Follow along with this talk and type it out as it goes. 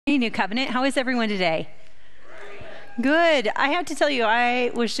Hey, New Covenant. How is everyone today? Good. I have to tell you,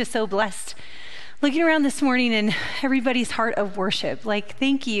 I was just so blessed looking around this morning and everybody's heart of worship.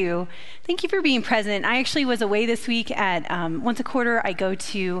 Thank you. Thank you for being present. I actually was away this week at, once a quarter, I go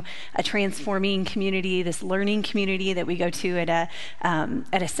to a transforming community, this learning community that we go to at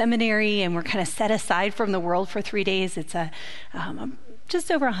a seminary, and we're kind of set aside from the world for 3 days. It's just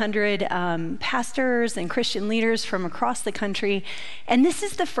over 100 pastors and Christian leaders from across the country. And this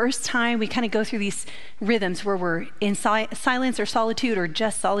is the first time we kind of go through these rhythms where we're in silence or solitude, or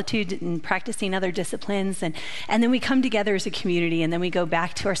just solitude and practicing other disciplines. And then we come together as a community, and then we go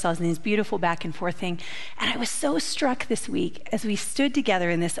back to ourselves in this beautiful back and forth thing. And I was so struck this week as we stood together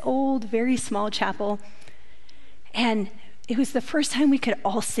in this old, very small chapel. And it was the first time we could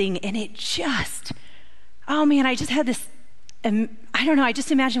all sing. And it just, oh man, I just had this, I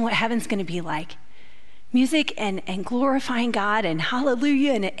just imagine what heaven's going to be like. Music and glorifying God and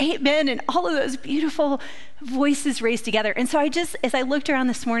hallelujah and amen and all of those beautiful voices raised together. And so as I looked around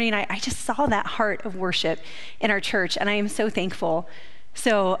this morning, I just saw that heart of worship in our church, and I am so thankful.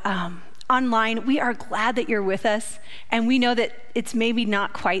 So online, we are glad that you're with us, and we know that it's maybe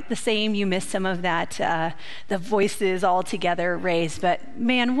not quite the same. You missed some of that, the voices all together raised, but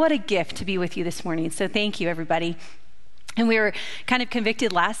man, what a gift to be with you this morning. So thank you, everybody. And we were kind of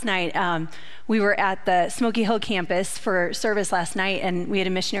convicted last night. We were at the Smoky Hill campus for service last night, and we had a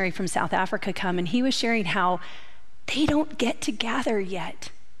missionary from South Africa come, and he was sharing how they don't get to gather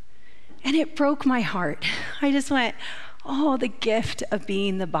yet. And it broke my heart. I just went, oh, the gift of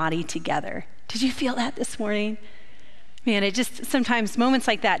being the body together. Did you feel that this morning? Man, it just, sometimes moments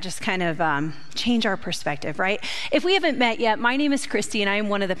like that just kind of change our perspective, right? If we haven't met yet, my name is Christy, and I am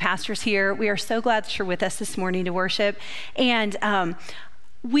one of the pastors here. We are so glad that you're with us this morning to worship. And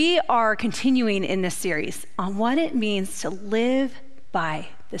we are continuing in this series on what it means to live by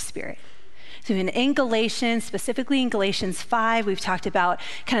the Spirit. So in Galatians, specifically in Galatians 5, we've talked about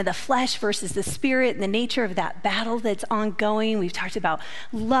kind of the flesh versus the spirit and the nature of that battle that's ongoing. We've talked about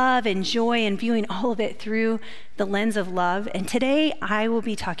love and joy and viewing all of it through the lens of love. And today I will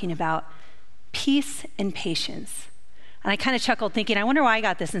be talking about peace and patience. And I kind of chuckled thinking, I wonder why I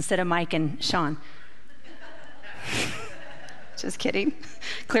got this instead of Mike and Sean. Just kidding.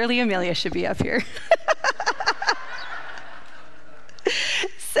 Clearly Amelia should be up here.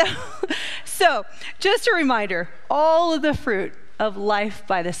 So, just a reminder, all of the fruit of life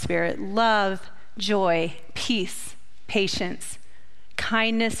by the Spirit: love, joy, peace, patience,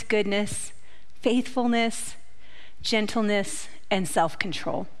 kindness, goodness, faithfulness, gentleness, and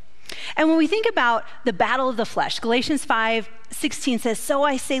self-control. And when we think about the battle of the flesh, Galatians 5:16 says, "So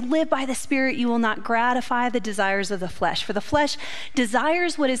I say, live by the Spirit, you will not gratify the desires of the flesh. For the flesh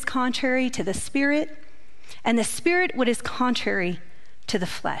desires what is contrary to the Spirit, and the Spirit what is contrary to the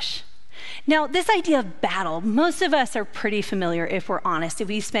flesh." Now, this idea of battle, most of us are pretty familiar, if we're honest, if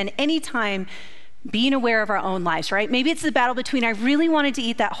we spend any time being aware of our own lives, right? Maybe it's the battle between, I really wanted to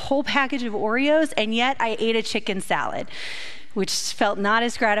eat that whole package of Oreos, and yet I ate a chicken salad, which felt not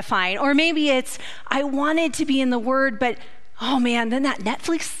as gratifying. Or maybe it's, I wanted to be in the Word, but oh man, then that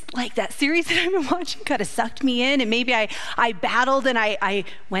Netflix, that series that I've been watching kind of sucked me in, and maybe I battled and I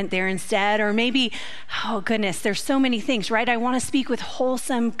went there instead. Or maybe, oh goodness, there's so many things, right? I want to speak with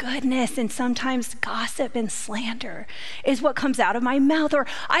wholesome goodness, and sometimes gossip and slander is what comes out of my mouth. Or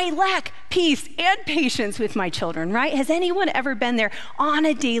I lack peace and patience with my children, right? Has anyone ever been there on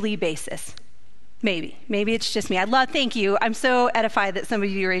a daily basis? Maybe it's just me. Thank you. I'm so edified that some of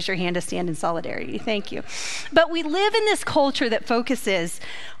you raised your hand to stand in solidarity. Thank you. But we live in this culture that focuses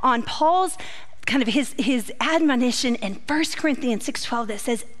on Paul's kind of his admonition in 1 Corinthians 6:12 that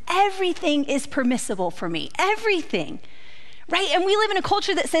says, everything is permissible for me. Everything. Right? And we live in a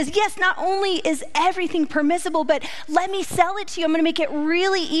culture that says, yes, not only is everything permissible, but let me sell it to you. I'm going to make it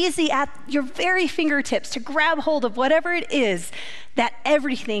really easy at your very fingertips to grab hold of whatever it is, that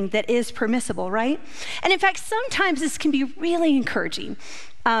everything that is permissible, right? And in fact, sometimes this can be really encouraging.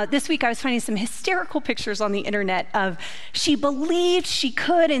 This week I was finding some hysterical pictures on the internet of she believed she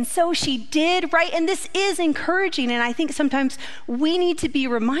could, and so she did, right? And this is encouraging. And I think sometimes we need to be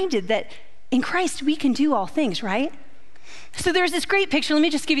reminded that in Christ we can do all things, right? So there's this great picture. Let me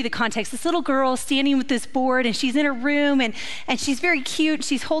just give you the context. This little girl standing with this board, and she's in her room, and she's very cute.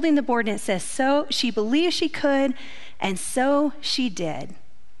 She's holding the board, and it says, so she believed she could, and so she did.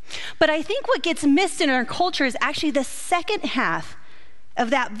 But I think what gets missed in our culture is actually the second half of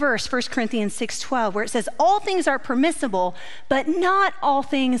that verse, 1 Corinthians 6:12, where it says, all things are permissible, but not all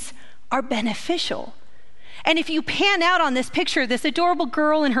things are beneficial. And if you pan out on this picture, this adorable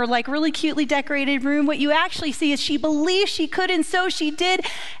girl in her like really cutely decorated room, what you actually see is she believed she could, and so she did,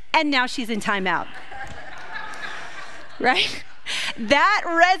 and now she's in timeout. Right? That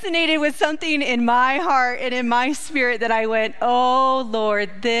resonated with something in my heart and in my spirit that I went, oh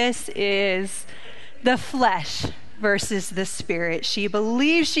Lord, this is the flesh versus the spirit. She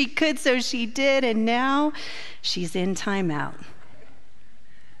believed she could, so she did, and now she's in timeout.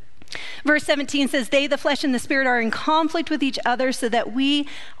 Verse 17 says, they, the flesh and the spirit, are in conflict with each other so that we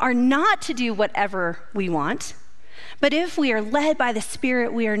are not to do whatever we want. But if we are led by the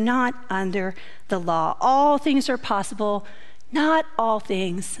Spirit, we are not under the law. All things are possible. Not all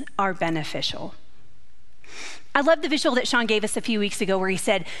things are beneficial. I love the visual that Sean gave us a few weeks ago where he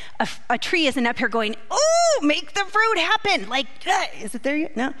said, a tree isn't up here going, oh, make the fruit happen. Like, is it there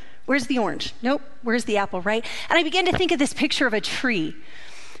yet? No. Where's the orange? Nope. Where's the apple, right? And I began to think of this picture of a tree.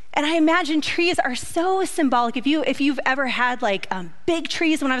 And I imagine trees are so symbolic. If you've ever had like big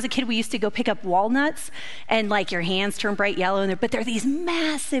trees, when I was a kid, we used to go pick up walnuts and like your hands turn bright yellow, but they're these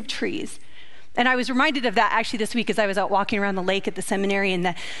massive trees. And I was reminded of that actually this week as I was out walking around the lake at the seminary,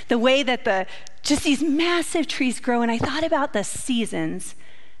 and the way that just these massive trees grow. And I thought about the seasons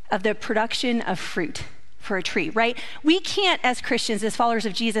of the production of fruit for a tree, right? We can't, as Christians, as followers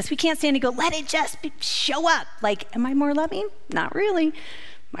of Jesus, we can't stand and go, let it just show up. Like, am I more loving? Not really.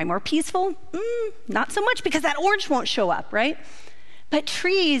 Am I more peaceful? Not so much, because that orange won't show up, right? But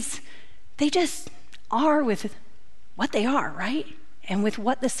trees, they just are with what they are, right? And with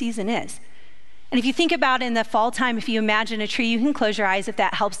what the season is. And if you think about in the fall time, if you imagine a tree, you can close your eyes if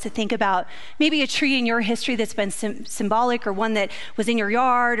that helps to think about maybe a tree in your history that's been symbolic, or one that was in your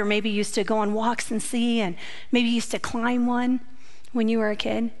yard, or maybe you used to go on walks and see, and maybe you used to climb one when you were a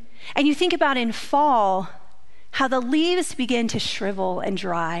kid. And you think about in fall, how the leaves begin to shrivel and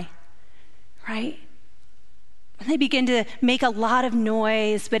dry, right? And they begin to make a lot of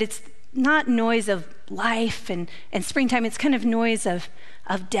noise, but it's not noise of life and springtime. It's kind of noise of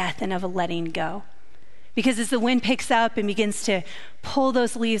death and of a letting go. Because as the wind picks up and begins to pull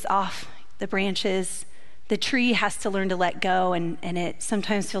those leaves off the branches, the tree has to learn to let go, and it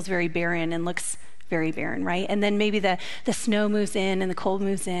sometimes feels very barren and looks very barren, right? And then maybe the snow moves in and the cold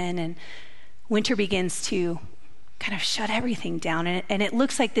moves in, and winter begins to kind of shut everything down. And it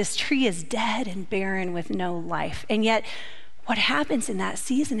looks like this tree is dead and barren with no life. And yet what happens in that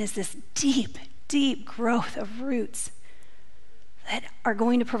season is this deep, deep growth of roots that are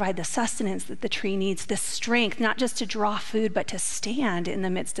going to provide the sustenance that the tree needs, the strength, not just to draw food, but to stand in the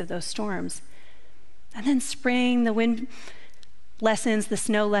midst of those storms. And then spring, the wind lessens, the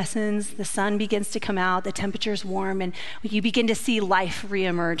snow lessens, the sun begins to come out, the temperature's warm, and you begin to see life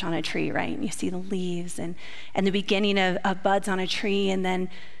reemerge on a tree, right? And you see the leaves and the beginning of buds on a tree, and then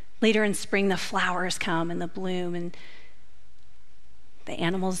later in spring, the flowers come and the bloom, and the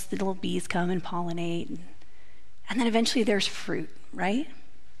animals, the little bees come and pollinate, and then eventually there's fruit, right?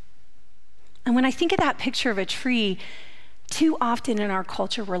 And when I think of that picture of a tree, too often in our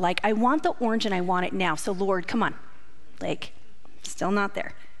culture, we're like, I want the orange and I want it now, so Lord, come on. Like, still not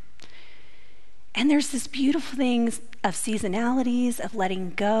there. And there's this beautiful thing of seasonalities, of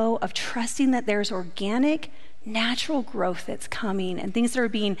letting go, of trusting that there's organic, natural growth that's coming, and things that are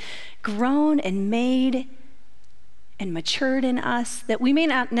being grown and made and matured in us that we may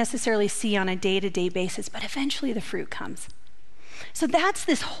not necessarily see on a day-to-day basis, but eventually the fruit comes. So that's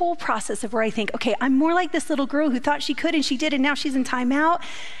this whole process of where I think, okay, I'm more like this little girl who thought she could and she did, and now she's in timeout.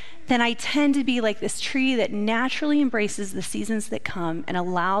 Then I tend to be like this tree that naturally embraces the seasons that come and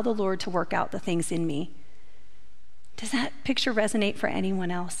allow the Lord to work out the things in me. Does that picture resonate for anyone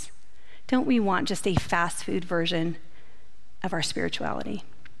else? Don't we want just a fast food version of our spirituality?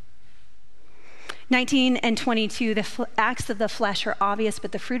 19 and 22, the acts of the flesh are obvious,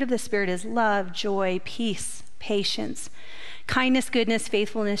 but the fruit of the Spirit is love, joy, peace, patience, kindness, goodness,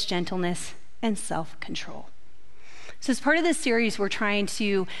 faithfulness, gentleness, and self-control. So as part of this series, we're trying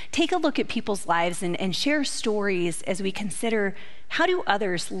to take a look at people's lives and share stories as we consider, how do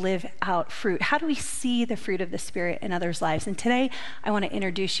others live out fruit? How do we see the fruit of the Spirit in others' lives? And today, I want to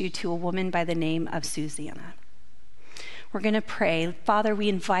introduce you to a woman by the name of Susanna. We're going to pray. Father, we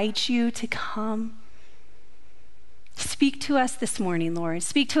invite you to come. Speak to us this morning, Lord.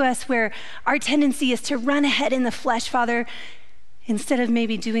 Speak to us where our tendency is to run ahead in the flesh, Father, instead of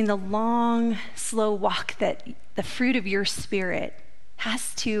maybe doing the long, slow walk that the fruit of your Spirit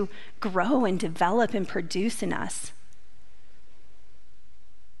has to grow and develop and produce in us.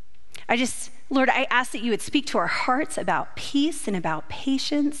 Lord, I ask that you would speak to our hearts about peace and about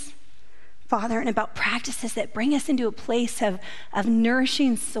patience, Father, and about practices that bring us into a place of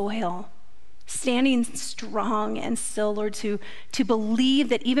nourishing soil, standing strong and still, Lord, to believe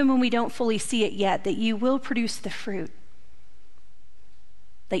that even when we don't fully see it yet, that you will produce the fruit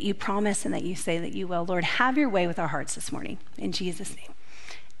that you promise and that you say that you will. Lord, have your way with our hearts this morning. In Jesus' name,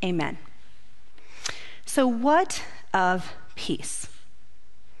 amen. So what of peace?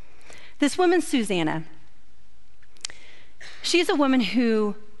 This woman, Susanna, she's a woman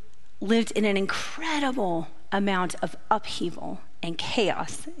who lived in an incredible amount of upheaval and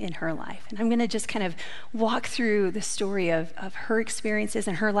chaos in her life. And I'm going to just kind of walk through the story of her experiences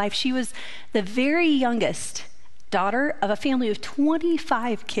in her life. She was the very youngest daughter of a family of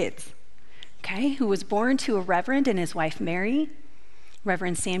 25 kids, okay, who was born to a reverend and his wife, Mary,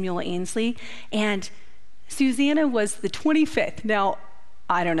 Reverend Samuel Ainsley. And Susanna was the 25th. Now,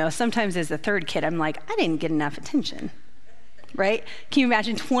 I don't know, sometimes as the third kid, I'm like, I didn't get enough attention, right? Can you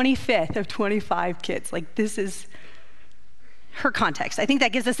imagine 25th of 25 kids? Like, this is her context. I think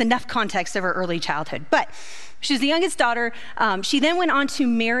that gives us enough context of her early childhood. But she was the youngest daughter. She then went on to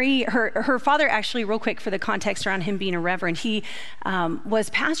marry her father, actually, real quick for the context around him being a reverend. He was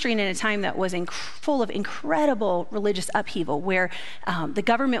pastoring in a time that was full of incredible religious upheaval, where the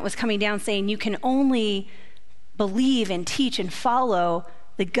government was coming down saying you can only believe and teach and follow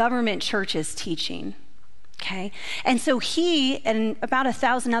the government church's teaching. Okay? And so he and about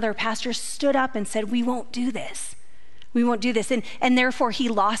 1,000 other pastors stood up and said, we won't do this. We won't do this. And therefore, he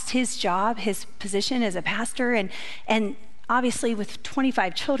lost his job, his position as a pastor. And obviously, with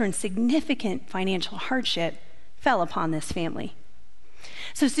 25 children, significant financial hardship fell upon this family.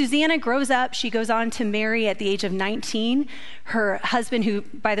 So Susanna grows up. She goes on to marry at the age of 19. Her husband, who,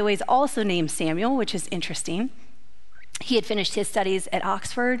 by the way, is also named Samuel, which is interesting. He had finished his studies at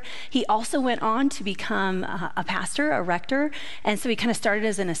Oxford. He also went on to become a pastor, a rector. And so he kind of started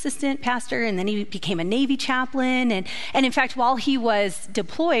as an assistant pastor, and then he became a Navy chaplain. And in fact, while he was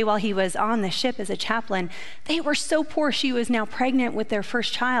deployed, while he was on the ship as a chaplain, they were so poor. She was now pregnant with their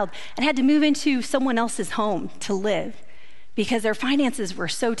first child and had to move into someone else's home to live because their finances were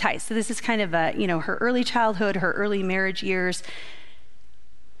so tight. So this is kind of her early childhood, her early marriage years,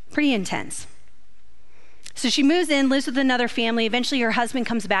 pretty intense. So she moves in, lives with another family. Eventually her husband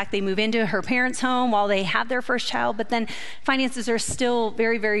comes back. They move into her parents' home while they have their first child, but then finances are still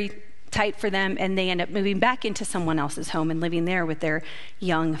very, very tight for them, and they end up moving back into someone else's home and living there with their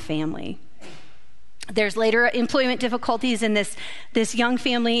young family. There's later employment difficulties, and this young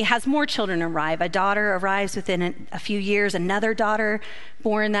family has more children arrive. A daughter arrives within a few years, another daughter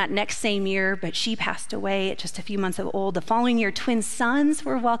born that next same year, but she passed away at just a few months old. The following year, twin sons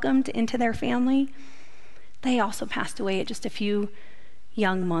were welcomed into their family. They also passed away at just a few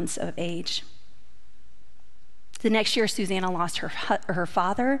young months of age. The next year, Susanna lost her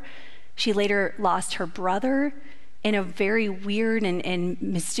father. She later lost her brother in a very weird and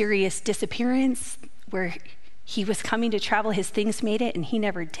mysterious disappearance where he was coming to travel. His things made it, and he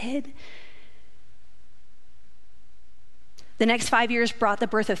never did. The next 5 years brought the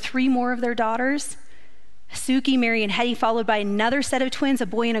birth of 3 more of their daughters, Suki, Mary, and Hetty, followed by another set of twins, a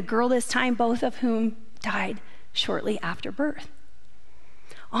boy and a girl this time, both of whom died shortly after birth.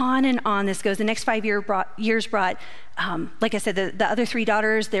 On and on this goes. The next 5 years brought, like I said, the other 3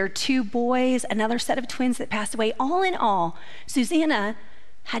 daughters, their 2 boys, another set of twins that passed away. All in all, Susanna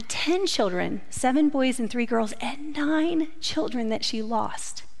had 10 children, 7 boys and 3 girls, and 9 children that she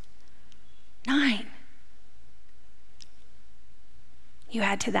lost. 9. You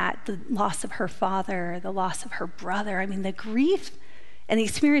add to that the loss of her father, the loss of her brother. I mean, the grief and the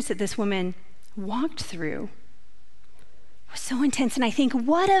experience that this woman walked through was so intense. And I think,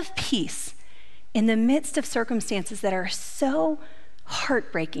 what of peace in the midst of circumstances that are so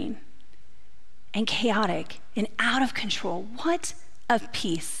heartbreaking and chaotic and out of control? What of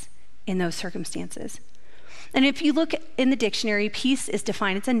peace in those circumstances? And if you look in the dictionary, peace is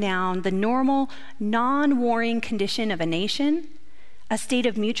defined as a noun, the normal, non-warring condition of a nation, a state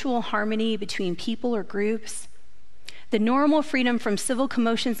of mutual harmony between people or groups, the normal freedom from civil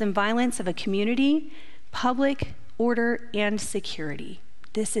commotions and violence of a community, public order and security.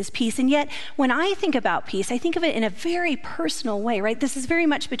 This is peace. And yet, when I think about peace, I think of it in a very personal way, right? This is very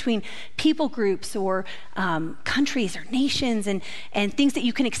much between people groups or countries or nations and things that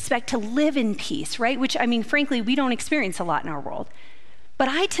you can expect to live in peace, right? Which, I mean, frankly, we don't experience a lot in our world. But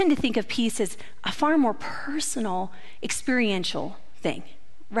I tend to think of peace as a far more personal, experiential thing,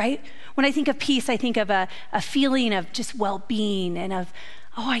 right? When I think of peace, I think of a feeling of just well-being and of,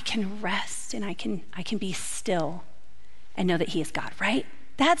 I can rest and I can be still and know that he is God, right?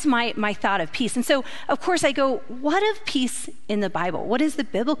 That's my thought of peace. And so, of course, I go, what of peace in the Bible? What is the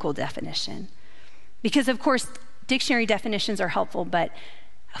biblical definition? Because, of course, dictionary definitions are helpful, but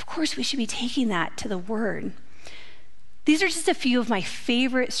of course we should be taking that to the Word. These are just a few of my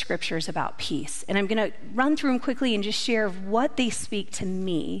favorite scriptures about peace, and I'm going to run through them quickly and just share what they speak to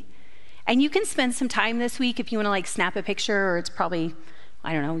me. And you can spend some time this week if you want to like snap a picture, or it's probably,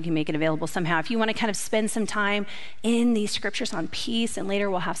 I don't know, we can make it available somehow. If you want to kind of spend some time in these scriptures on peace, and later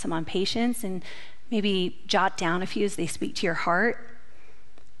we'll have some on patience, and maybe jot down a few as they speak to your heart.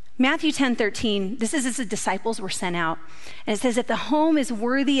 Matthew 10:13, this is as the disciples were sent out. And it says, if the home is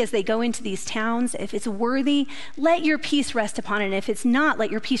worthy as they go into these towns, if it's worthy, let your peace rest upon it. And if it's not,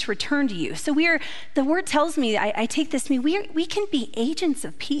 let your peace return to you. So the word tells me, I take this to mean, we can be agents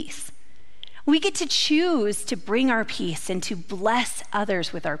of peace. We get to choose to bring our peace and to bless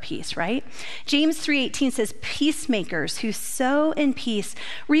others with our peace, right? James 3:18 says, peacemakers who sow in peace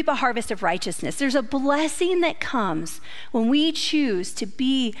reap a harvest of righteousness. There's a blessing that comes when we choose to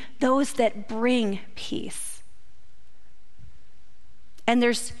be those that bring peace. And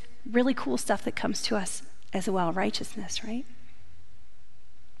there's really cool stuff that comes to us as well, righteousness, right?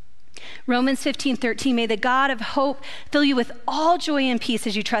 Romans 15:13, may the God of hope fill you with all joy and peace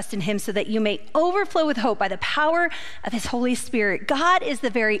as you trust in him, so that you may overflow with hope by the power of his Holy Spirit. God is the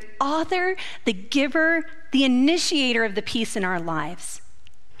very author, the giver, the initiator of the peace in our lives.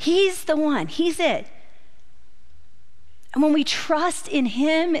 He's the one, he's it. And when we trust in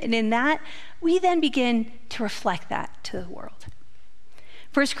him and in that, we then begin to reflect that to the world.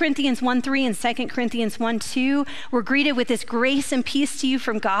 1 Corinthians 1:3 and 2 Corinthians 1:2, we're greeted with this grace and peace to you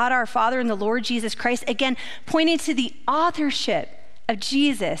from God our Father and the Lord Jesus Christ, again, pointing to the authorship of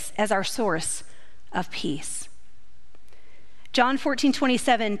Jesus as our source of peace. John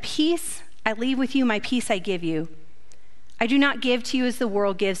 14:27, peace I leave with you, my peace I give you. I do not give to you as the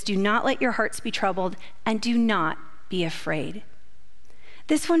world gives. Do not let your hearts be troubled, and do not be afraid.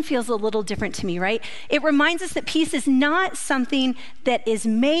 This one feels a little different to me, right? It reminds us that peace is not something that is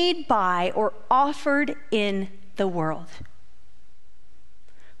made by or offered in the world.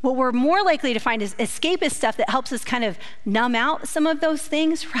 What we're more likely to find is escapist stuff that helps us kind of numb out some of those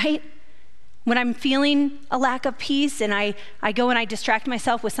things, right? When I'm feeling a lack of peace and I go and I distract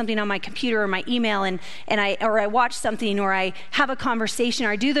myself with something on my computer or my email and I watch something or I have a conversation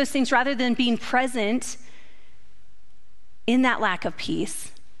or I do those things rather than being present in that lack of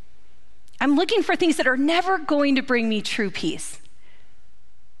peace, I'm looking for things that are never going to bring me true peace,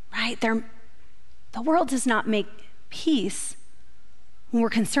 right? The world does not make peace when we're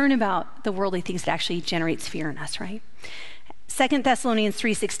concerned about the worldly things that actually generates fear in us, right? 2 Thessalonians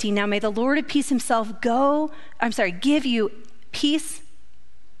 3:16, now may the Lord of peace himself give you peace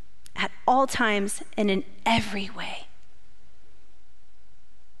at all times and in every way.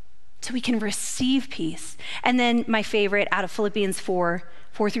 So we can receive peace. And then my favorite out of Philippians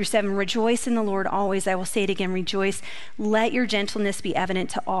 4:4-7, rejoice in the Lord always. I will say it again, rejoice. Let your gentleness be evident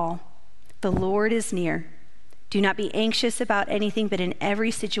to all. The Lord is near. Do not be anxious about anything, but in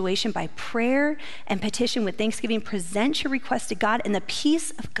every situation by prayer and petition with thanksgiving, present your request to God, and the peace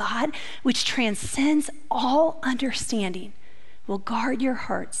of God, which transcends all understanding, will guard your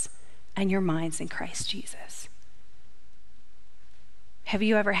hearts and your minds in Christ Jesus. Have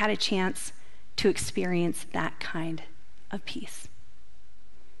you ever had a chance to experience that kind of peace?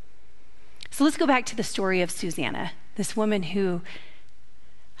 So let's go back to the story of Susanna, this woman who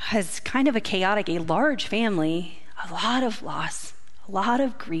has kind of a large family, a lot of loss, a lot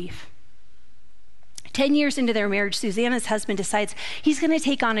of grief. 10 years into their marriage, Susanna's husband decides he's going to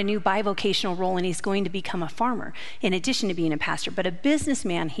take on a new bivocational role and he's going to become a farmer in addition to being a pastor, but a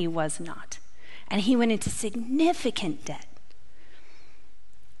businessman he was not. And he went into significant debt.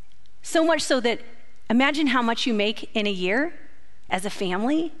 So much so that, imagine how much you make in a year as a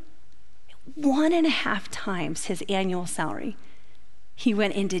family. 1.5 times his annual salary. He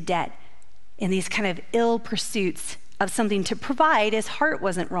went into debt in these kind of ill pursuits of something to provide. His heart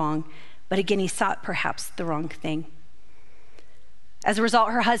wasn't wrong, but again, he sought perhaps the wrong thing. As a result,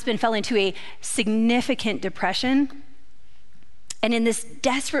 her husband fell into a significant depression. And in this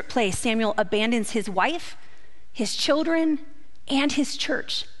desperate place, Samuel abandons his wife, his children, and his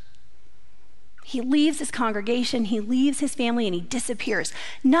church. He leaves his congregation, he leaves his family, and he disappears.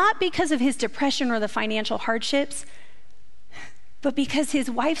 Not because of his depression or the financial hardships, but because his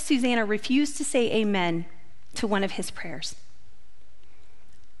wife, Susanna, refused to say amen to one of his prayers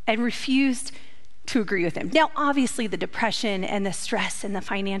and refused to agree with him. Now, obviously, the depression and the stress and the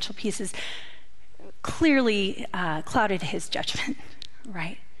financial pieces clearly clouded his judgment,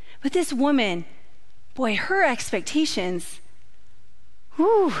 right? But this woman, boy, her expectations,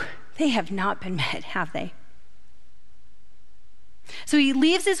 they have not been met, have they? So he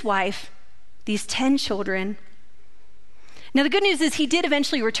leaves his wife, these 10 children, Now, the good news is he did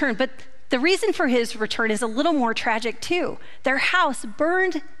eventually return, but the reason for his return is a little more tragic too. Their house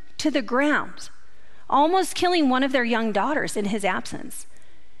burned to the ground, almost killing one of their young daughters in his absence.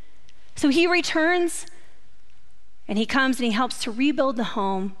 So he returns and he comes and he helps to rebuild the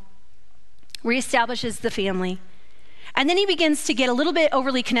home, reestablishes the family. And then he begins to get a little bit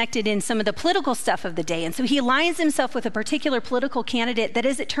overly connected in some of the political stuff of the day. And so he aligns himself with a particular political candidate that,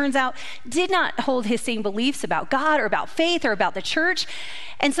 as it turns out, did not hold his same beliefs about God or about faith or about the church.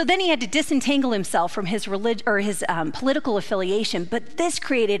 And so then he had to disentangle himself from his political affiliation. But this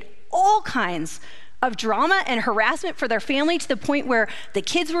created all kinds of drama and harassment for their family, to the point where the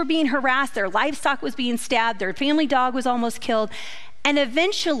kids were being harassed, their livestock was being stabbed, their family dog was almost killed. And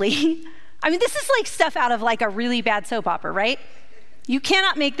eventually, I mean, this is like stuff out of like a really bad soap opera, right? You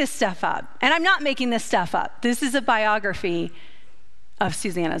cannot make this stuff up. And I'm not making this stuff up. This is a biography of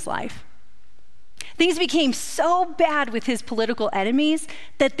Susanna's life. Things became so bad with his political enemies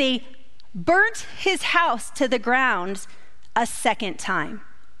that they burnt his house to the ground a second time.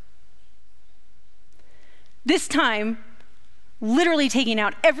 This time, literally taking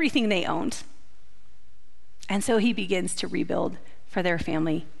out everything they owned. And so he begins to rebuild for their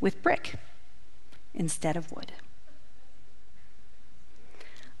family with brick instead of wood.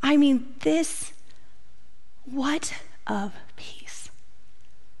 I mean, what of peace?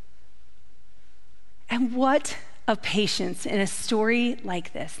 And what of patience in a story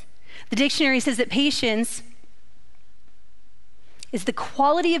like this? The dictionary says that patience is the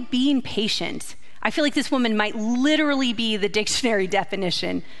quality of being patient. I feel like this woman might literally be the dictionary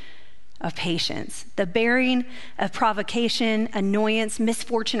definition of patience. The bearing of provocation, annoyance,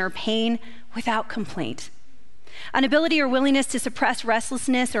 misfortune, or pain without complaint. An ability or willingness to suppress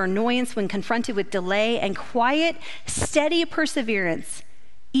restlessness or annoyance when confronted with delay, and quiet, steady perseverance,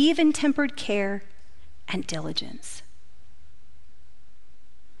 even-tempered care, and diligence.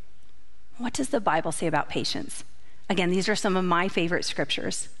 What does the Bible say about patience? Again, these are some of my favorite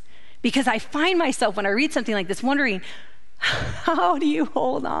scriptures, because I find myself when I read something like this wondering, how do you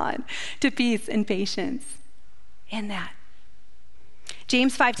hold on to peace and patience in that?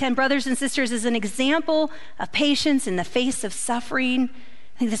 James 5:10, brothers and sisters, is an example of patience in the face of suffering.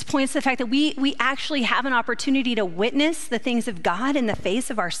 I think this points to the fact that we actually have an opportunity to witness the things of God in the face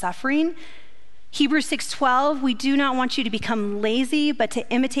of our suffering. Hebrews 6:12, we do not want you to become lazy, but to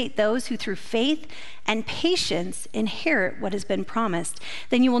imitate those who through faith and patience inherit what has been promised.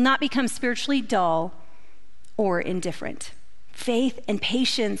 Then you will not become spiritually dull or indifferent. Faith and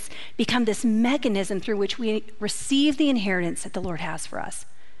patience become this mechanism through which we receive the inheritance that the Lord has for us.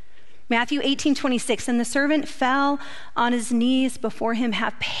 Matthew 18:26, and the servant fell on his knees before him.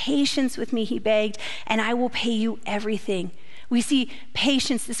 Have patience with me, he begged, and I will pay you everything. We see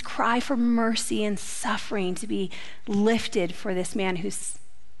patience, this cry for mercy and suffering to be lifted for this man who's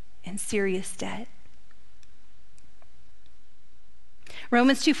in serious debt.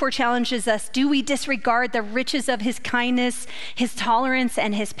 Romans 2:4 challenges us, do we disregard the riches of his kindness, his tolerance,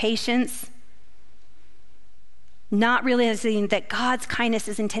 and his patience? Not realizing that God's kindness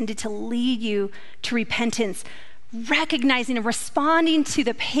is intended to lead you to repentance, recognizing and responding to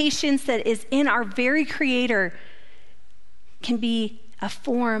the patience that is in our very Creator can be a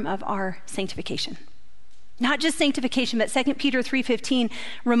form of our sanctification. Not just sanctification, but 2 Peter 3:15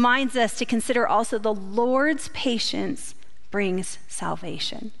 reminds us to consider also the Lord's patience brings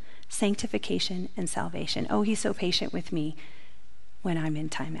salvation, sanctification and salvation. Oh, he's so patient with me when I'm in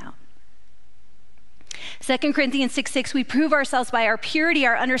timeout. 2 Corinthians 6:6, we prove ourselves by our purity,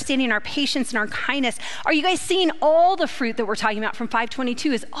 our understanding, our patience, and our kindness. Are you guys seeing all the fruit that we're talking about from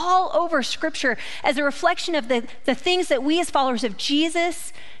 5:22 is all over Scripture as a reflection of the things that we as followers of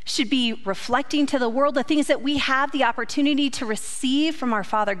Jesus should be reflecting to the world, the things that we have the opportunity to receive from our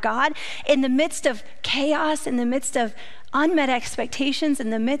Father God in the midst of chaos, in the midst of unmet expectations,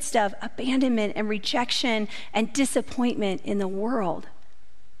 in the midst of abandonment and rejection and disappointment in the world.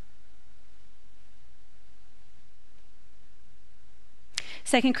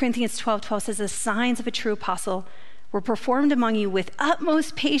 Second Corinthians 12:12 says, the signs of a true apostle were performed among you with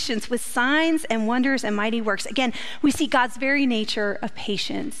utmost patience, with signs and wonders and mighty works. Again, we see God's very nature of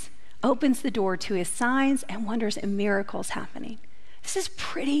patience opens the door to his signs and wonders and miracles happening. This is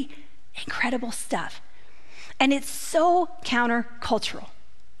pretty incredible stuff. And it's so countercultural.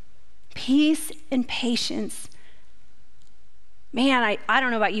 Peace and patience. Man, I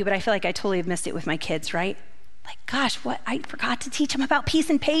don't know about you, but I feel like I totally have missed it with my kids, right? Like, gosh, what? I forgot to teach them about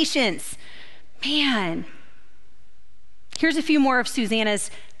peace and patience. Man. Here's a few more of Susanna's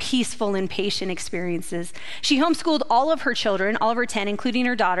peaceful and patient experiences. She homeschooled all of her children, all of her 10, including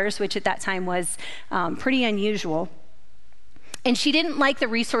her daughters, which at that time was pretty unusual. And she didn't like the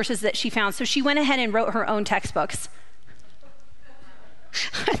resources that she found, so she went ahead and wrote her own textbooks.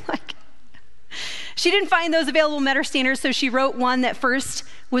 She didn't find those available met her standards, so she wrote one that first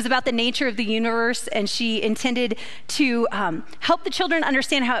was about the nature of the universe, and she intended to help the children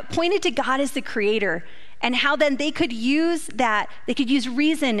understand how it pointed to God as the creator, and how then they could use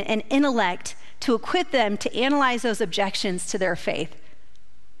reason and intellect to equip them to analyze those objections to their faith.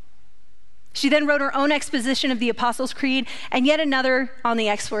 She then wrote her own exposition of the Apostles' Creed and yet another on the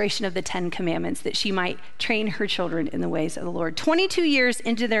exploration of the 10 Commandments, that she might train her children in the ways of the Lord. 22 years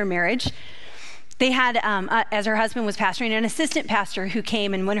into their marriage, they had, as her husband was pastoring, an assistant pastor who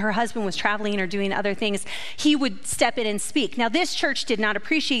came, and when her husband was traveling or doing other things, he would step in and speak. Now, this church did not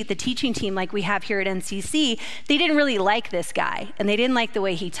appreciate the teaching team like we have here at NCC. They didn't really like this guy, and they didn't like the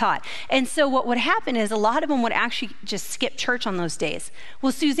way he taught. And so what would happen is a lot of them would actually just skip church on those days.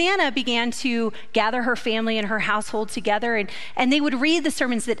 Well, Susanna began to gather her family and her household together, and they would read the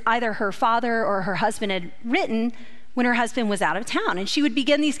sermons that either her father or her husband had written when her husband was out of town. And she would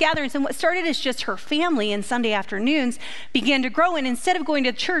begin these gatherings, and what started as just her family and Sunday afternoons began to grow, and instead of going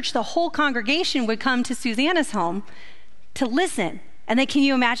to church, the whole congregation would come to Susanna's home to listen. And then can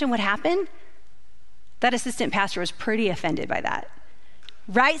you imagine what happened? That assistant pastor was pretty offended by that,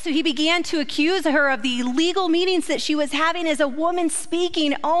 right? So he began to accuse her of the illegal meetings that she was having as a woman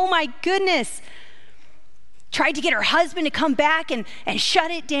speaking. Oh my goodness. Tried to get her husband to come back and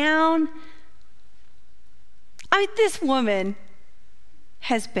shut it down. I mean, this woman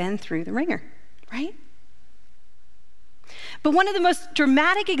has been through the ringer, right? But one of the most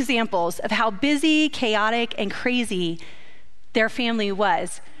dramatic examples of how busy, chaotic, and crazy their family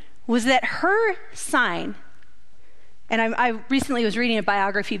was that her sign, and I recently was reading a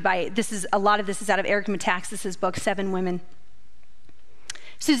biography a lot of this is out of Eric Metaxas's book, 7 Women.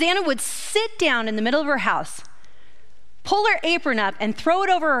 Susanna would sit down in the middle of her house, pull her apron up, and throw it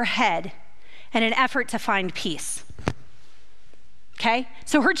over her head in an effort to find peace. Okay?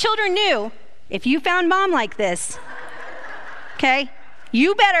 So her children knew, if you found mom like this, okay,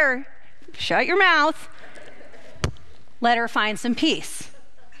 you better shut your mouth, let her find some peace.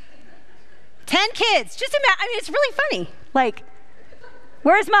 10 kids, just imagine, I mean, it's really funny. Like,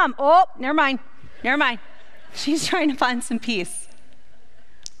 where's mom? Oh, never mind. She's trying to find some peace,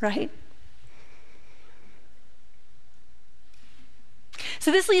 right?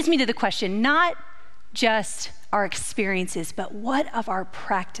 So this leads me to the question, not just our experiences, but what of our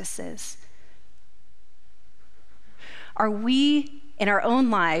practices? Are we in our own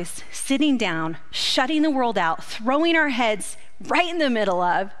lives sitting down, shutting the world out, throwing our heads right in the middle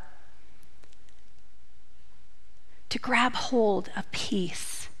of, to grab hold of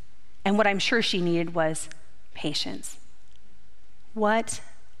peace? And what I'm sure she needed was patience. What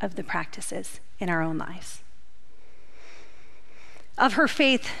of the practices in our own lives? Of her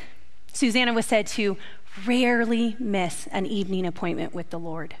faith, Susanna was said to rarely miss an evening appointment with the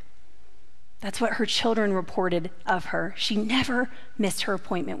Lord. That's what her children reported of her. She never missed her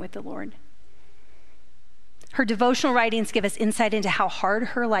appointment with the Lord. Her devotional writings give us insight into how hard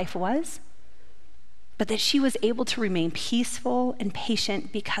her life was, but that she was able to remain peaceful and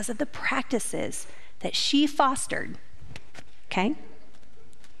patient because of the practices that she fostered, okay?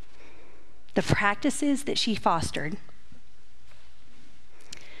 The practices that she fostered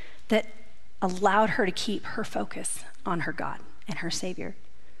that allowed her to keep her focus on her God and her Savior.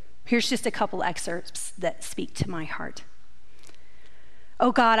 Here's just a couple excerpts that speak to my heart.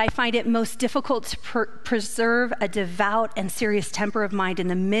 Oh God, I find it most difficult to preserve a devout and serious temper of mind in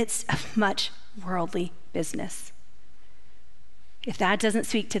the midst of much worldly business. If that doesn't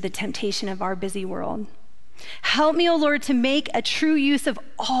speak to the temptation of our busy world, help me, O Lord, to make a true use of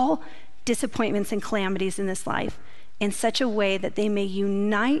all disappointments and calamities in this life in such a way that they may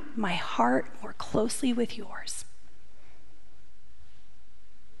unite my heart more closely with yours.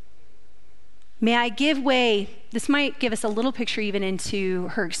 May I give way, this might give us a little picture even into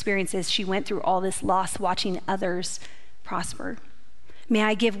her experiences. She went through all this loss watching others prosper. May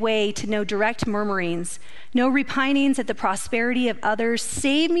I give way to no direct murmurings, no repinings at the prosperity of others.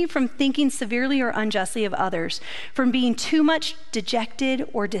 Save me from thinking severely or unjustly of others, from being too much dejected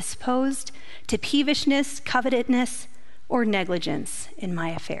or disposed to peevishness, covetousness, or negligence in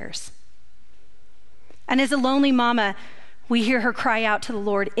my affairs. And as a lonely mama, we hear her cry out to the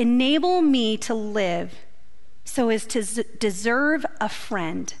Lord, enable me to live so as to deserve a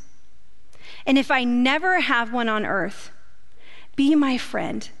friend. And if I never have one on earth, be my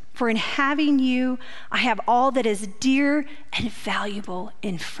friend, for in having you, I have all that is dear and valuable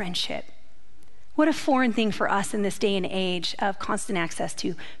in friendship. What a foreign thing for us in this day and age of constant access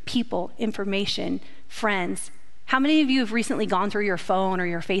to people, information, friends. How many of you have recently gone through your phone or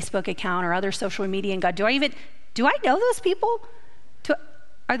your Facebook account or other social media and gone, do I know those people?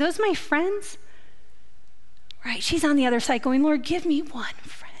 Are those my friends? Right, she's on the other side going, Lord, give me one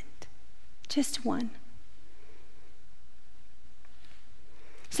friend, just one.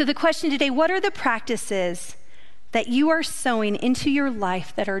 So the question today, what are the practices that you are sowing into your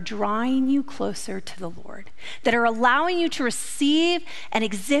life that are drawing you closer to the Lord, that are allowing you to receive and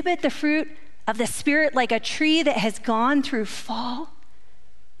exhibit the fruit of the Spirit like a tree that has gone through fall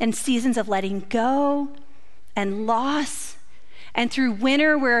and seasons of letting go and loss, and through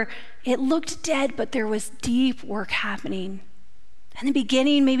winter where it looked dead, but there was deep work happening. And the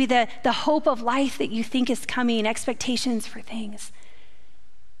beginning, maybe the hope of life that you think is coming, expectations for things.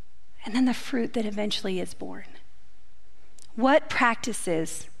 And then the fruit that eventually is born. What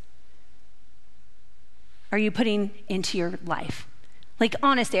practices are you putting into your life? Like,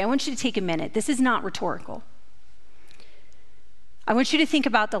 honestly, I want you to take a minute. This is not rhetorical. I want you to think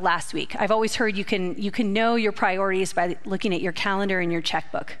about the last week. I've always heard you can know your priorities by looking at your calendar and your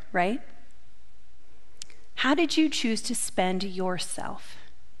checkbook, right? How did you choose to spend yourself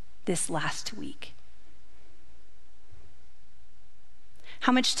this last week?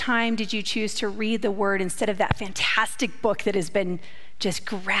 How much time did you choose to read the Word instead of that fantastic book that has been just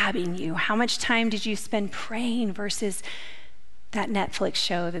grabbing you? How much time did you spend praying versus that Netflix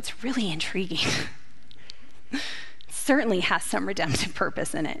show that's really intriguing? Certainly has some redemptive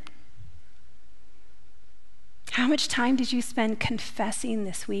purpose in it. How much time did you spend confessing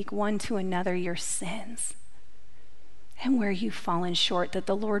this week one to another your sins and where you've fallen short, that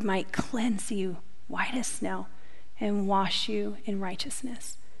the Lord might cleanse you white as snow and wash you in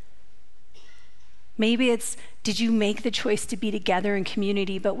righteousness? Maybe it's, did you make the choice to be together in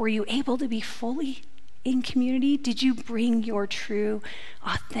community, but were you able to be fully in community? Did you bring your true,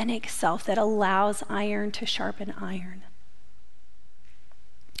 authentic self that allows iron to sharpen iron?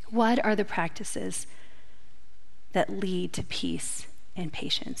 What are the practices that lead to peace and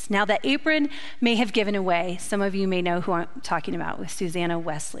patience? Now, that apron may have given away. Some of you may know who I'm talking about, with Susanna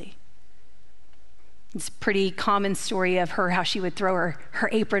Wesley. It's a pretty common story of her, how she would throw her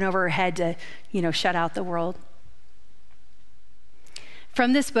apron over her head to, shut out the world.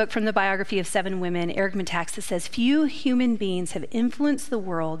 From this book, from the biography of 7 women, Eric Metaxas says, few human beings have influenced the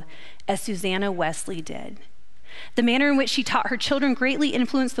world as Susanna Wesley did. The manner in which she taught her children greatly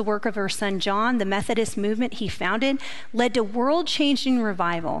influenced the work of her son John. The Methodist movement he founded led to world-changing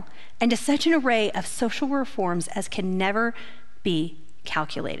revival and to such an array of social reforms as can never be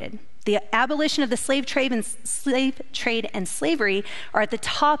calculated. The abolition of the slave trade and slavery are at the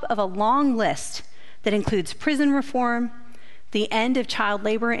top of a long list that includes prison reform, the end of child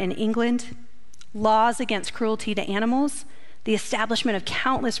labor in England, laws against cruelty to animals, the establishment of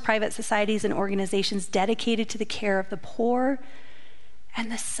countless private societies and organizations dedicated to the care of the poor and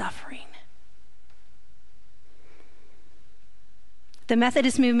the suffering. The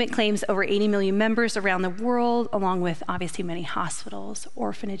Methodist movement claims over 80 million members around the world, along with obviously many hospitals,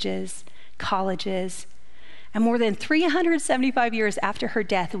 orphanages, colleges. And more than 375 years after her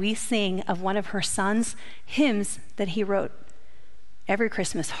death, we sing of one of her son's hymns that he wrote every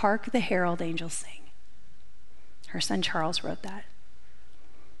Christmas, "Hark the Herald Angels Sing." Her son Charles wrote that.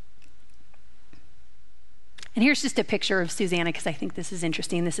 And here's just a picture of Susanna, because I think this is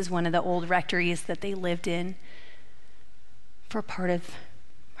interesting. This is one of the old rectories that they lived in for part of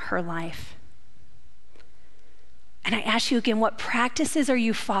her life. And I ask you again, what practices are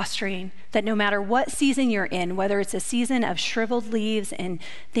you fostering that no matter what season you're in, whether it's a season of shriveled leaves and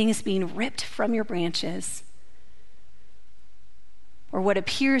things being ripped from your branches, or what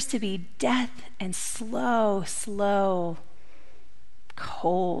appears to be death and slow,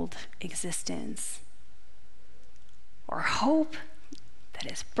 cold existence, or hope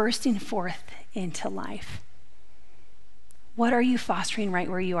that is bursting forth into life, what are you fostering right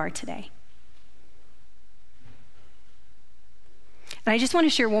where you are today? And I just want to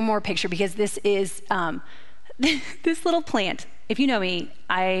share one more picture, because this is this little plant. If you know me,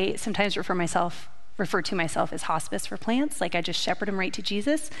 I sometimes refer to myself as hospice for plants. Like, I just shepherd them right to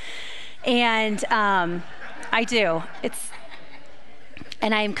Jesus. And I do.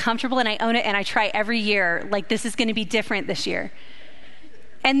 And I am comfortable and I own it, and I try every year, like, this is going to be different this year.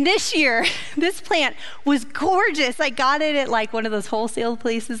 And this year, this plant was gorgeous. I got it at like one of those wholesale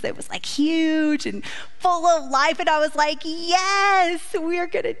places that was like huge and full of life. And I was like, yes, we're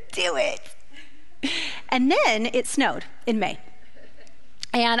going to do it. And then it snowed in May.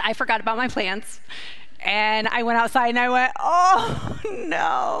 And I forgot about my plants. And I went outside and I went, oh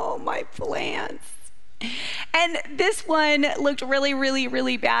no, my plants. And this one looked really, really,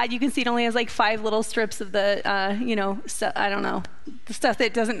 really bad. You can see it only has like 5 little strips of the, I don't know, the stuff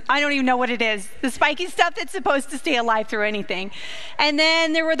that I don't even know what it is. The spiky stuff that's supposed to stay alive through anything. And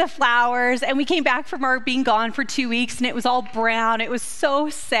then there were the flowers, and we came back from our being gone for 2 weeks, and it was all brown. It was so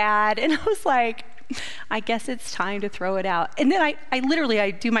sad. And I was like, I guess it's time to throw it out. And then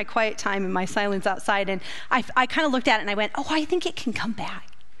I do my quiet time and my silence outside, and I kind of looked at it and I went, oh, I think it can come back.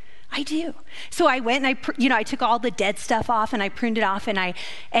 I do. So I went and I took all the dead stuff off and I pruned it off, and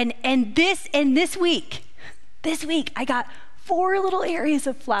this week I got 4 little areas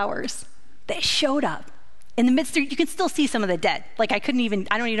of flowers that showed up in the midst of, you can still see some of the dead. Like I don't even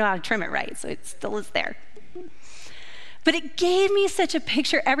know how to trim it right, so it still is there. But it gave me such a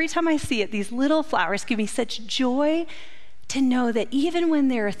picture. Every time I see it, these little flowers give me such joy to know that even when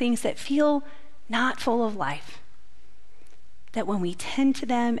there are things that feel not full of life, that when we tend to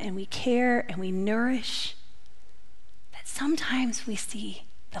them and we care and we nourish, that sometimes we see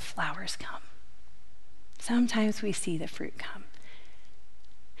the flowers come. Sometimes we see the fruit come.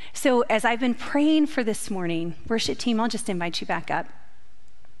 So as I've been praying for this morning, worship team, I'll just invite you back up.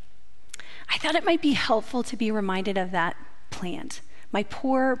 I thought it might be helpful to be reminded of that plant, my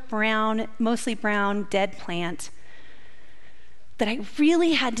poor brown, mostly brown, dead plant that I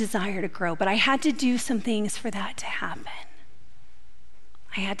really had desire to grow, but I had to do some things for that to happen.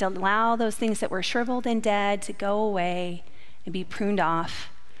 I had to allow those things that were shriveled and dead to go away and be pruned off.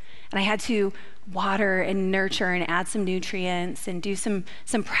 And I had to water and nurture and add some nutrients and do some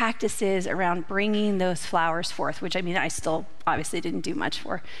practices around bringing those flowers forth, which I still obviously didn't do much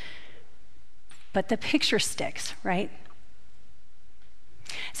for. But the picture sticks, right?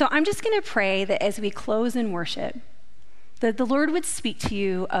 So I'm just going to pray that as we close in worship, that the Lord would speak to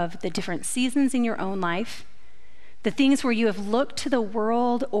you of the different seasons in your own life, the things where you have looked to the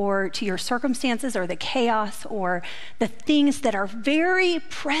world or to your circumstances or the chaos or the things that are very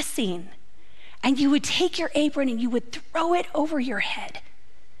pressing, and you would take your apron and you would throw it over your head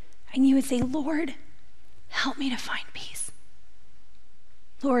and you would say, Lord, help me to find peace.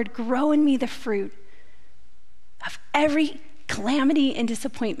 Lord, grow in me the fruit of every calamity and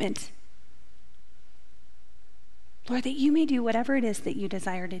disappointment. Lord, that you may do whatever it is that you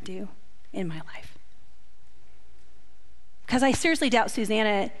desire to do in my life. Because I seriously doubt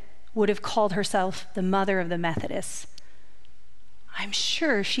Susanna would have called herself the mother of the Methodists. I'm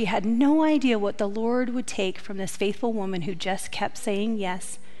sure she had no idea what the Lord would take from this faithful woman who just kept saying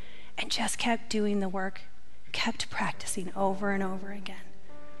yes and just kept doing the work, kept practicing over and over again.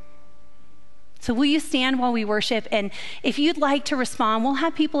 So will you stand while we worship? And if you'd like to respond, we'll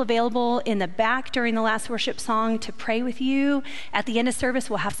have people available in the back during the last worship song to pray with you. At the end of service,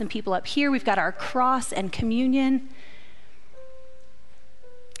 we'll have some people up here. We've got our cross and communion.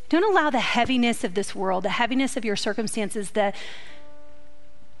 Don't allow the heaviness of this world, the heaviness of your circumstances,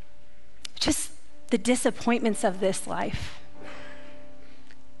 just the disappointments of this life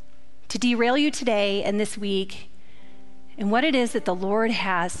to derail you today and this week and what it is that the Lord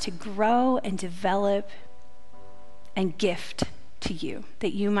has to grow and develop and gift to you,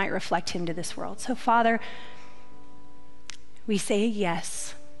 that you might reflect him to this world. So Father, we say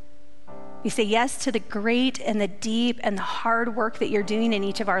yes. We say yes to the great and the deep and the hard work that you're doing in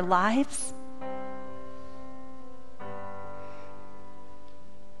each of our lives.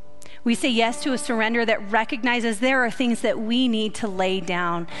 We say yes to a surrender that recognizes there are things that we need to lay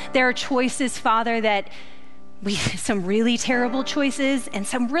down. There are choices, Father, some really terrible choices and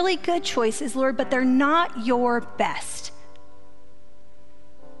some really good choices, Lord, but they're not your best.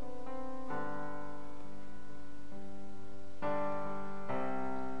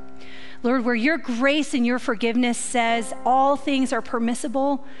 Lord, where your grace and your forgiveness says all things are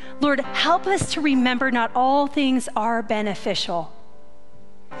permissible, Lord, help us to remember not all things are beneficial.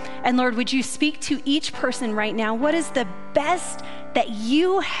 And Lord, would you speak to each person right now? What is the best that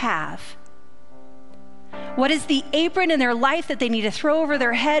you have? What is the apron in their life that they need to throw over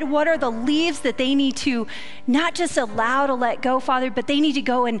their head? What are the leaves that they need to not just allow to let go, Father, but they need to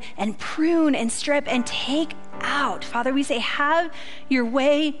go and prune and strip and take out? Father, we say, have your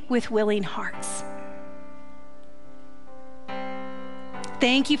way with willing hearts.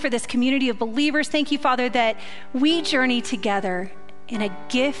 Thank you for this community of believers. Thank you, Father, that we journey together in a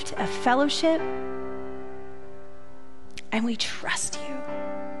gift of fellowship, and we trust you.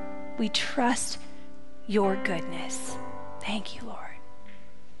 We trust your goodness. Thank you, Lord.